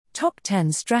Top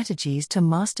 10 Strategies to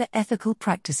Master Ethical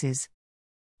Practices.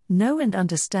 Know and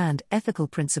understand ethical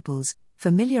principles.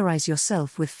 Familiarize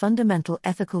yourself with fundamental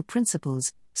ethical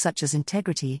principles, such as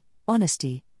integrity,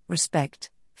 honesty, respect,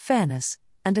 fairness,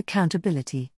 and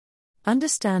accountability.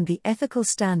 Understand the ethical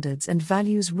standards and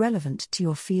values relevant to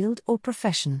your field or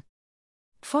profession.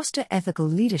 Foster ethical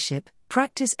leadership.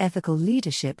 Practice ethical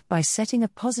leadership by setting a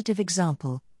positive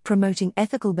example, promoting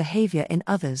ethical behavior in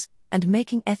others, and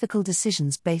making ethical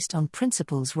decisions based on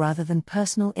principles rather than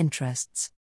personal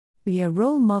interests. Be a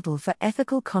role model for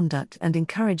ethical conduct and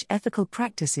encourage ethical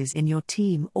practices in your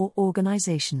team or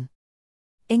organization.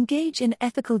 Engage in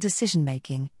ethical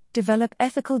decision-making. Develop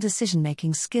ethical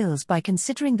decision-making skills by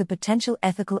considering the potential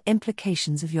ethical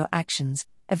implications of your actions,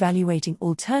 evaluating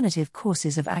alternative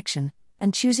courses of action,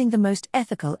 and choosing the most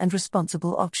ethical and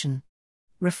responsible option.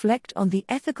 Reflect on the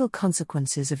ethical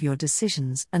consequences of your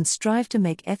decisions and strive to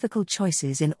make ethical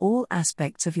choices in all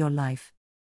aspects of your life.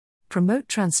 Promote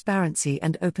transparency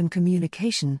and open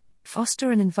communication. Foster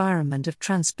an environment of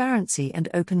transparency and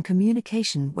open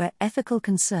communication where ethical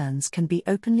concerns can be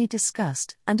openly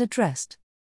discussed and addressed.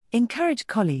 Encourage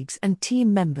colleagues and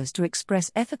team members to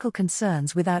express ethical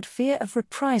concerns without fear of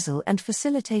reprisal and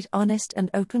facilitate honest and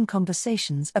open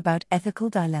conversations about ethical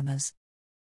dilemmas.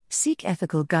 Seek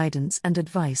ethical guidance and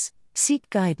advice. Seek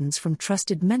guidance from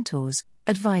trusted mentors,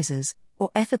 advisors,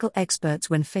 or ethical experts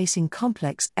when facing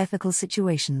complex ethical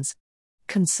situations.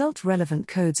 Consult relevant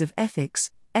codes of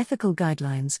ethics, ethical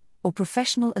guidelines, or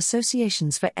professional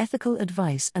associations for ethical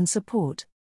advice and support.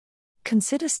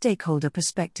 Consider stakeholder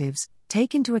perspectives.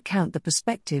 Take into account the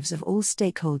perspectives of all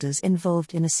stakeholders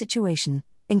involved in a situation,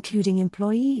 including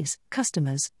employees,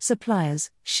 customers, suppliers,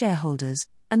 shareholders,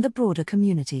 and the broader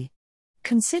community.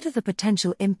 Consider the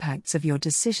potential impacts of your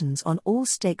decisions on all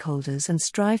stakeholders and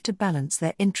strive to balance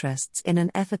their interests in an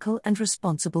ethical and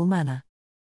responsible manner.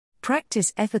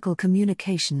 Practice ethical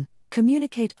communication.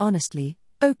 Communicate honestly,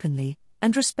 openly,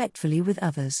 and respectfully with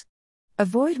others.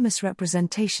 Avoid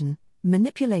misrepresentation,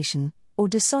 manipulation, or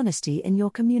dishonesty in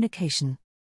your communication.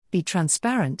 Be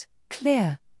transparent,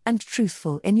 clear, and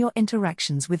truthful in your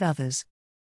interactions with others.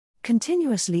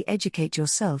 Continuously educate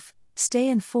yourself. Stay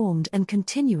informed and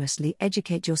continuously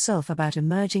educate yourself about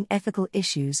emerging ethical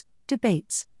issues,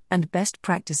 debates, and best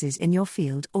practices in your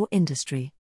field or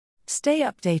industry. Stay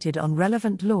updated on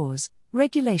relevant laws,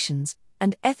 regulations,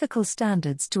 and ethical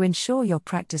standards to ensure your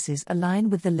practices align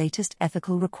with the latest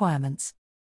ethical requirements.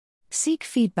 Seek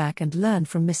feedback and learn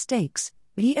from mistakes.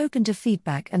 Be open to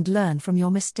feedback and learn from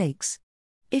your mistakes.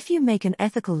 If you make an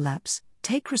ethical lapse,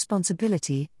 take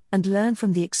responsibility and learn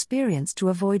from the experience to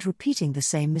avoid repeating the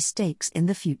same mistakes in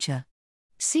the future.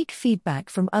 Seek feedback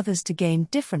from others to gain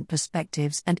different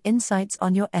perspectives and insights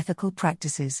on your ethical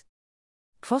practices.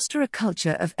 Foster a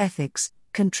culture of ethics.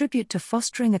 Contribute to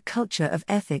fostering a culture of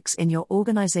ethics in your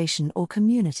organization or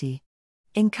community.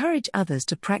 Encourage others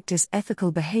to practice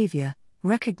ethical behavior,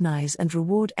 recognize and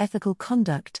reward ethical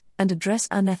conduct, and address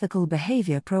unethical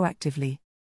behavior proactively.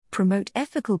 Promote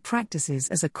ethical practices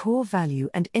as a core value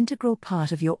and integral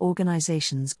part of your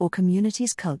organization's or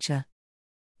community's culture.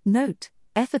 Note: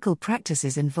 ethical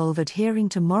practices involve adhering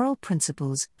to moral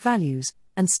principles, values,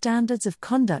 and standards of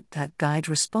conduct that guide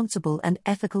responsible and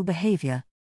ethical behavior.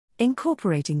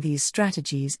 Incorporating these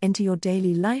strategies into your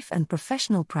daily life and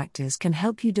professional practice can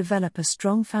help you develop a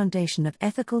strong foundation of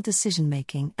ethical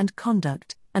decision-making and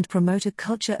conduct, and promote a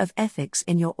culture of ethics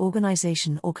in your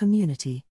organization or community.